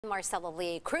Marcella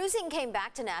Lee. Cruising came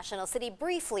back to National City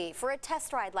briefly for a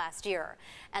test ride last year.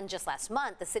 And just last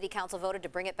month, the City Council voted to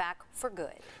bring it back for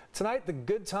good. Tonight, the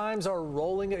good times are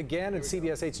rolling again, and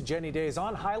CBS 8's Jenny Day is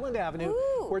on Highland Avenue,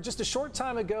 where just a short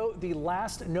time ago, the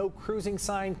last no cruising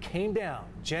sign came down.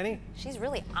 Jenny? She's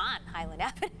really on Highland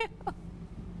Avenue.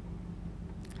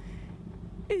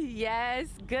 Yes,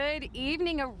 good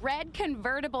evening. A red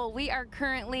convertible. We are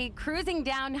currently cruising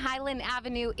down Highland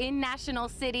Avenue in National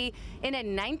City in a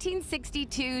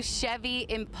 1962 Chevy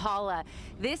Impala.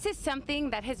 This is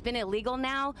something that has been illegal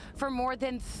now for more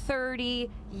than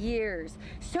 30 years.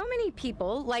 So many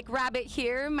people, like Rabbit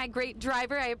here, my great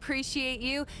driver, I appreciate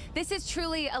you. This is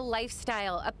truly a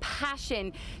lifestyle, a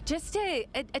passion, just a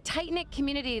tight-knit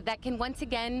community that can once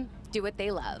again do what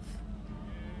they love.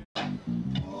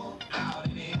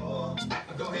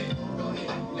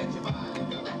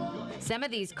 Some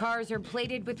of these cars are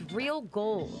plated with real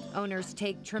gold. Owners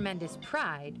take tremendous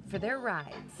pride for their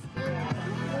rides.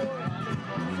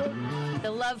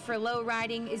 The love for low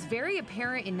riding is very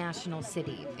apparent in National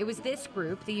City. It was this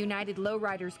group, the United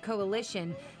Lowriders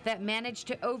Coalition, that managed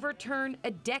to overturn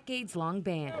a decades-long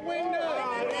ban. We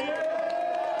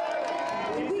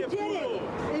did it,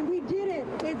 and we did it.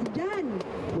 It's done.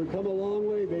 We've come a long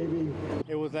way, baby.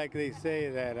 It was like they say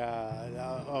that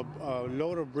a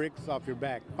load of bricks off your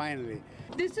back, finally.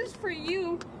 This is for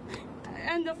you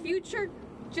and the future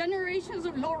generations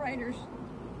of lowriders.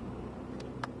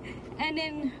 And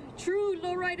in true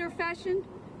lowrider fashion,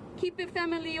 keep it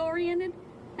family oriented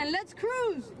and let's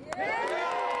cruise.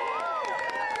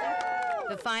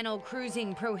 The final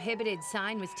cruising prohibited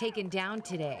sign was taken down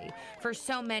today. For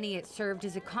so many, it served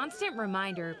as a constant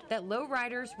reminder that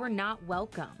lowriders were not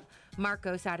welcome.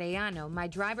 Marcos Arellano, my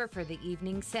driver for the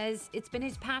evening, says it's been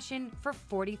his passion for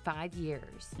 45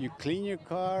 years. You clean your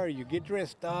car, you get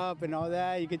dressed up and all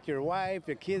that, you get your wife,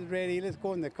 your kids ready, let's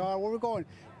go in the car. Where we're going?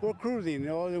 We're cruising, you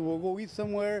know, we'll go eat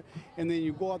somewhere, and then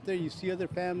you go out there, you see other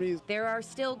families. There are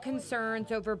still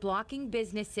concerns over blocking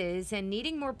businesses and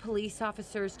needing more police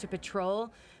officers to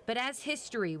patrol. But as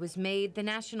history was made, the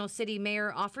National City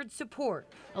Mayor offered support,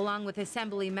 along with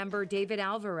Assembly Member David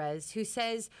Alvarez, who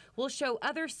says we'll show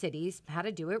other cities how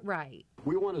to do it right.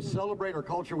 We want to celebrate our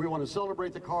culture, we want to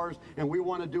celebrate the cars, and we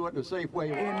want to do it in a safe way.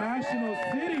 In National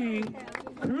City,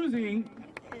 cruising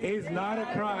is not a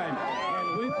crime.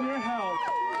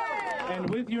 And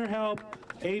with your help,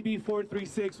 AB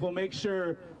 436 will make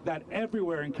sure that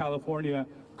everywhere in California,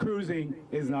 cruising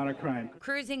is not a crime.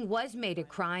 Cruising was made a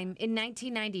crime in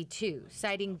 1992,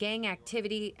 citing gang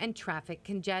activity and traffic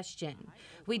congestion.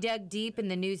 We dug deep in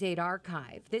the News 8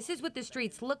 archive. This is what the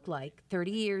streets looked like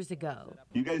 30 years ago.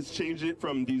 You guys changed it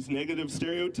from these negative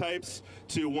stereotypes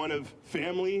to one of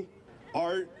family,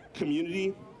 art,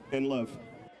 community, and love.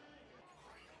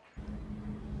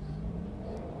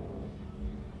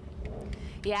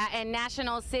 Yeah, and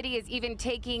National City is even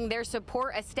taking their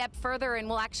support a step further and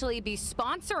will actually be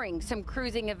sponsoring some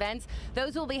cruising events.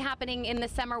 Those will be happening in the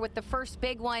summer, with the first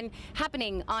big one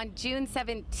happening on June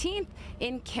 17th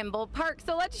in Kimball Park.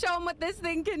 So let's show them what this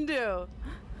thing can do.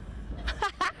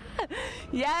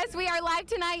 Yes, we are live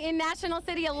tonight in National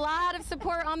City. A lot of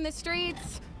support on the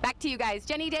streets. Back to you guys.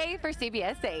 Jenny Day for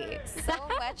CBS 8. So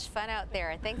much fun out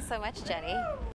there. Thanks so much, Jenny.